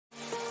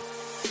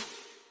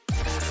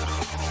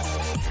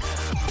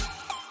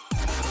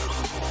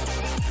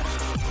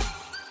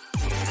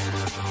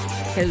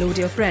Hello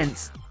dear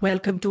friends,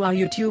 welcome to our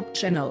YouTube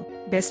channel,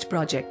 Best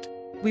Project.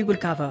 We will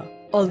cover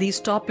all these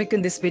topics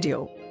in this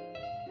video.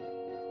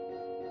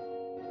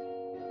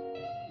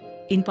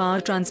 In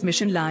power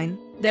transmission line,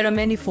 there are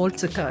many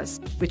faults occurs,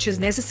 which is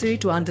necessary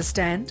to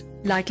understand,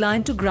 like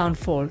line to ground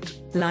fault,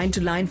 line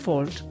to line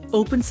fault,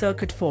 open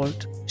circuit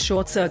fault,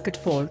 short circuit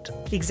fault,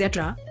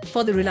 etc.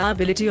 For the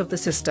reliability of the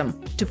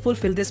system, to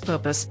fulfill this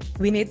purpose,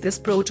 we made this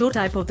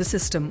prototype of the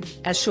system,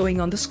 as showing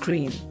on the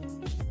screen.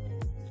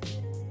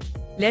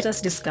 Let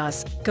us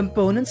discuss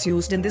components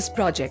used in this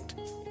project.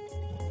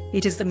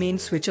 It is the main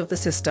switch of the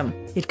system.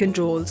 It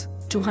controls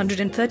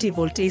 230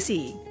 volt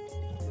AC.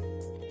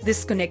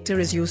 This connector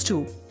is used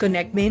to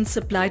connect main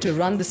supply to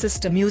run the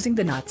system using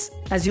the nuts,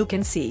 as you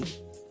can see.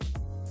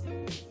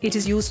 It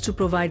is used to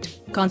provide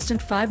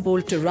constant 5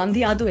 volt to run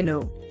the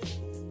Arduino.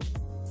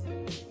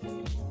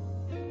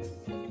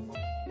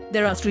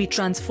 There are 3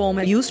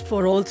 transformers used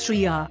for all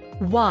 3 R,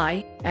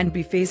 Y, and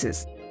B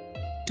phases.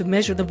 To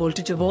measure the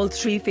voltage of all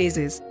 3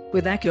 phases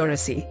with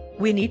accuracy,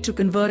 we need to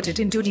convert it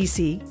into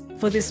DC.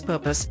 For this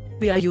purpose,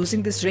 we are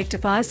using this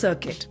rectifier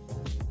circuit.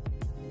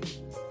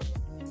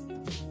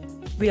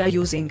 We are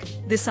using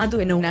this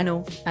Arduino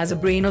Nano as a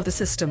brain of the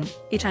system.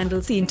 It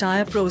handles the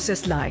entire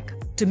process, like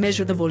to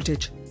measure the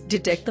voltage,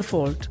 detect the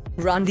fault,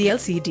 run the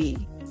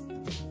LCD.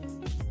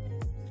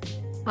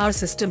 Our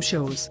system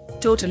shows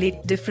total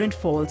 8 different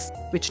faults,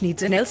 which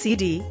needs an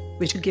LCD,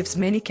 which gives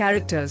many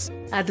characters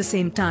at the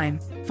same time.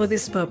 For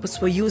this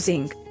purpose, we're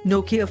using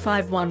Nokia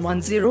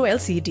 5110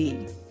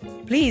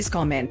 LCD. Please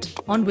comment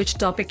on which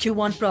topic you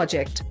want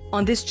project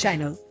on this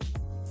channel.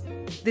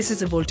 This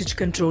is a voltage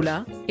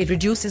controller. It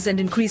reduces and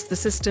increases the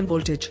system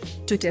voltage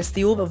to test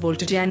the over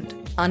voltage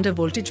and under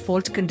voltage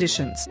fault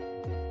conditions.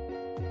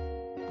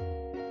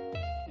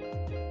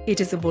 It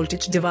is a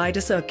voltage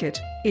divider circuit.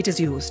 It is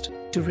used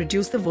to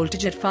reduce the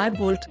voltage at 5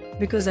 volt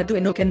because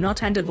Arduino cannot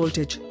handle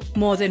voltage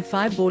more than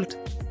 5 volt.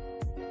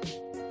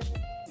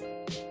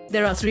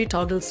 There are 3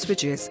 toggle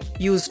switches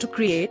used to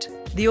create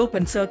the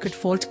open circuit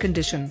fault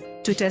condition.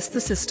 To test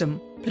the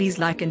system, please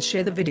like and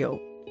share the video.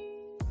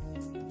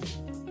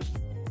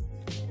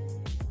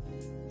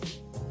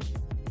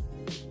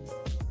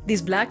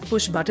 These black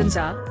push buttons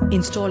are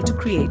installed to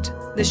create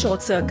the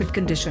short circuit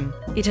condition.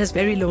 It has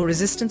very low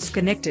resistance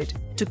connected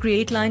to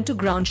create line to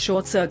ground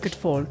short circuit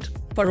fault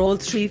for all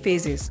 3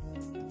 phases.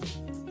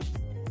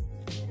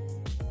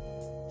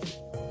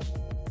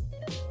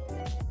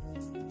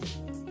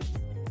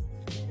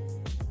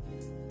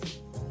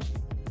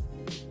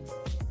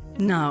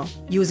 Now,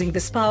 using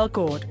this power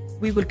cord,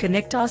 we will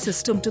connect our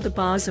system to the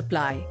power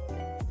supply.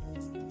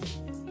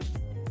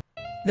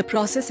 The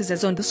process is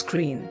as on the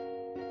screen.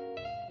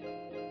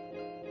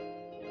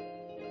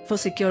 For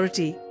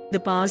security, the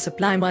power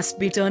supply must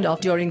be turned off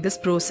during this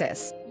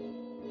process.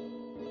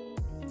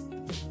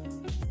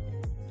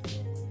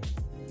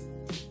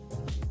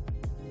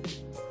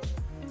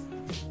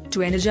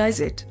 To energize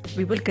it,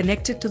 we will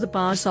connect it to the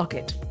power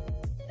socket.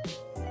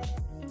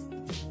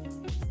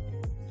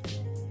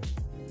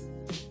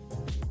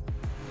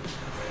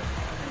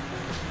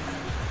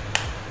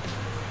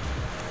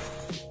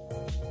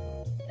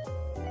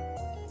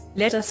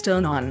 Let us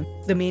turn on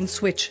the main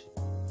switch.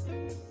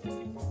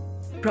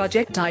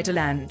 Project title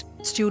and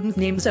student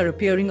names are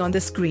appearing on the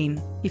screen.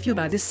 If you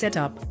buy this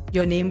setup,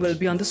 your name will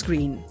be on the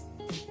screen.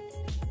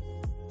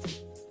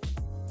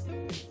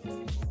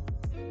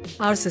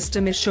 Our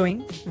system is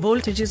showing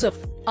voltages of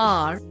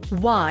R,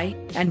 Y,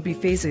 and B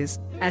phases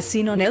as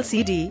seen on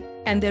LCD,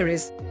 and there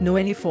is no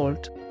any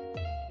fault.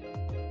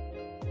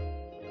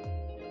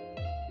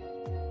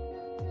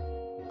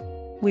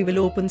 We will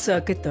open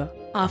circuit the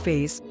R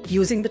phase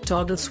using the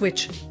toggle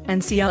switch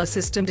and see our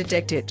system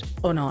detect it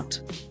or not.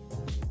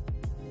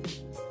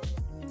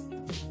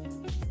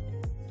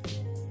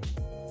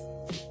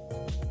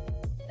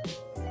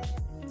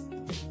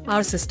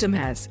 Our system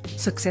has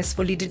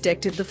successfully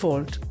detected the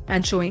fault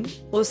and showing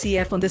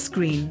OCF on the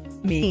screen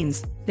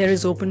means there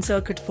is open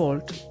circuit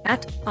fault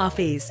at R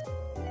phase.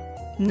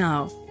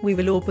 Now, we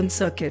will open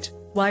circuit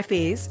Y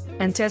phase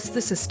and test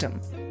the system.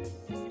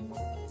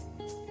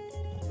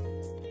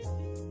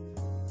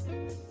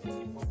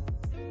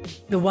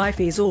 The Y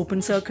phase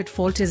open circuit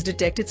fault is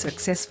detected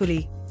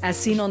successfully, as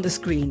seen on the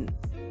screen.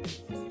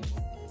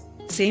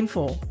 Same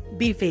for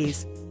B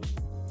phase.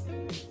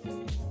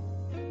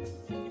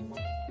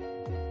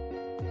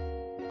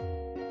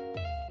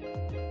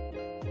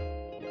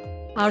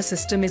 Our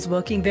system is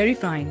working very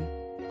fine.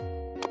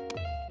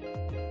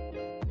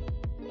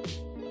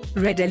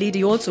 Red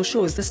LED also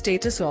shows the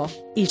status of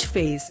each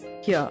phase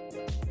here.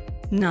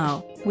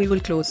 Now, we will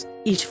close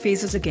each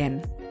phases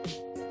again.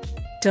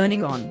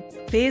 Turning on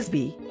phase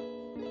B.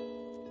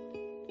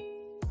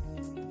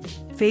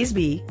 Phase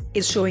B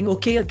is showing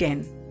OK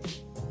again.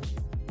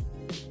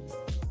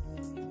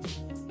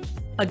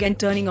 Again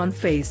turning on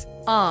phase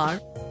R.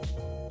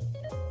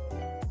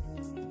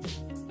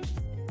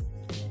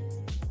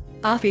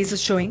 R phase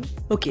is showing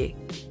OK.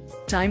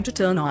 Time to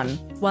turn on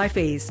Y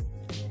phase.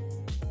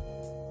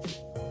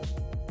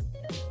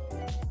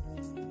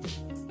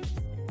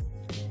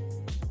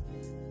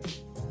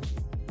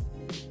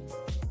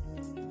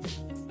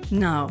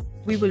 Now,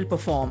 we will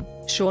perform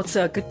short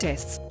circuit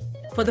tests.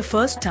 For the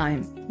first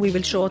time, we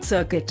will short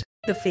circuit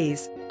the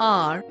phase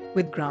R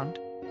with ground.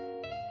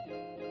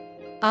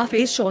 Our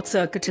phase short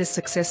circuit is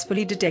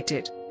successfully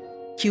detected.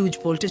 Huge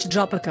voltage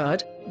drop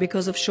occurred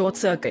because of short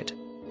circuit.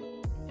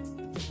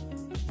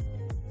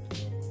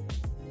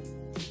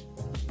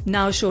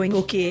 Now showing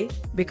OK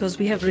because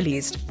we have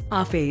released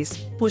our phase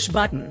push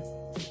button.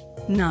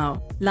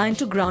 Now, line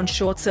to ground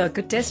short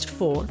circuit test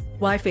for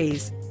Y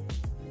phase.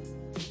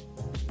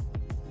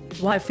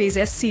 Y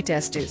phase SC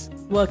test is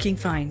working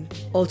fine,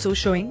 also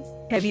showing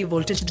heavy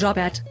voltage drop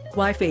at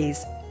Y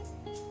phase.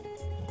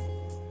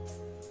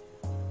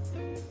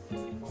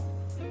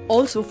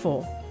 Also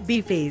for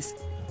B phase.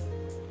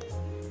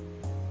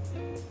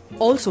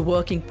 Also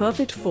working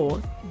perfect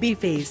for B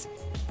phase.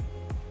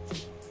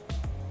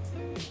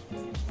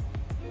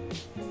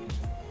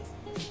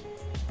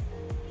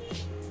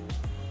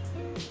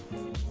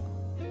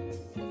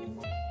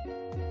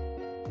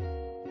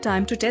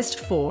 Time to test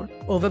for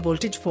over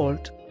voltage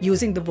fault.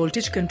 Using the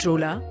voltage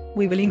controller,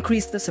 we will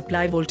increase the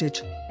supply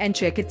voltage and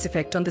check its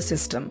effect on the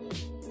system.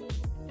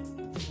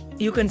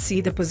 You can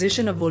see the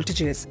position of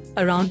voltages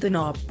around the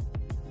knob.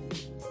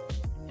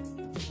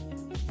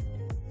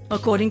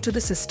 According to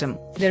the system,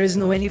 there is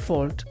no any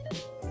fault.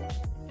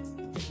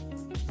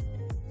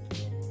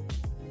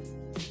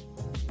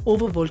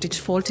 Over voltage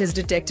fault is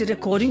detected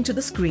according to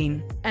the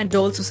screen, and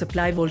also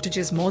supply voltage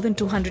is more than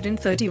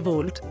 230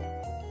 volt.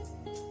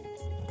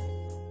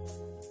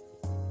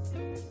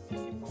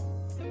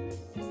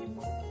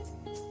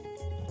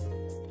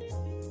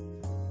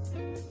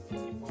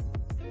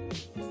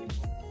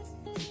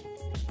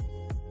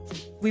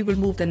 We will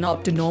move the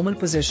knob to normal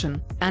position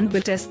and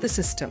will test the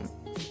system.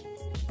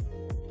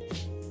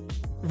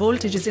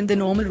 Voltage is in the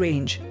normal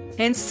range,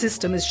 hence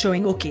system is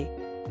showing OK.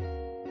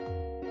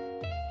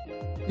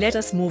 Let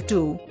us move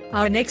to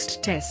our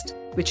next test,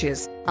 which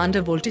is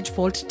under voltage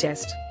fault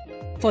test.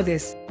 For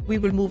this, we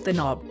will move the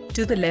knob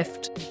to the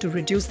left to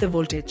reduce the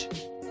voltage.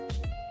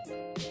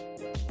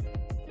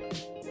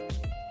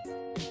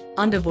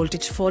 Under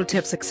voltage fault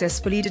have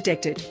successfully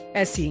detected,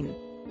 as seen.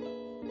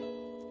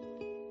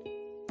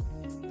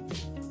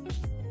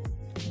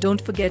 Don't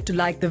forget to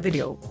like the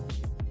video.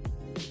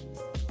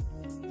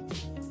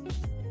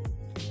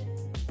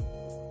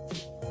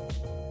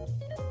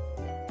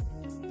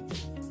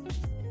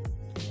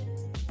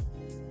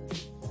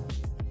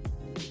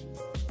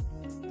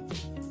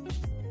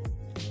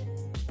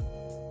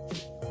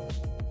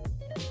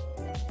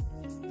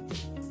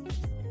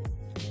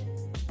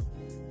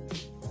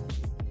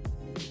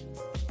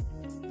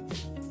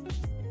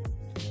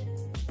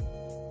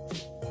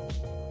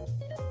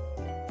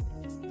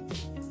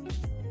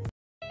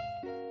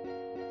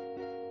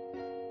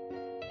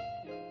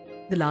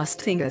 The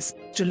last thing is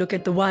to look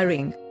at the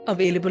wiring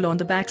available on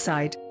the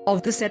backside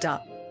of the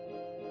setup.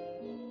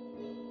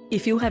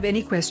 If you have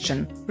any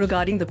question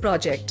regarding the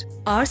project,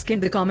 ask in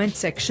the comment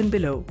section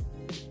below.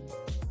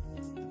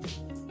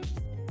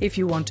 If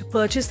you want to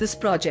purchase this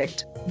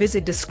project,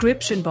 visit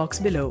description box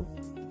below.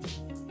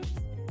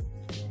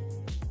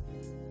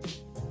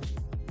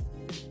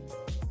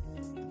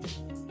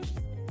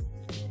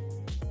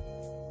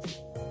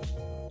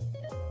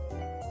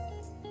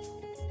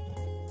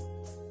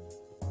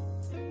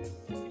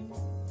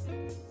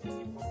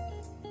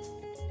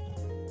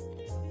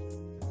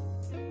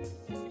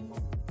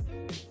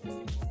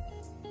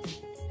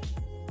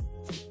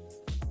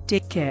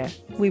 Take care.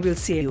 We will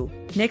see you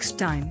next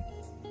time.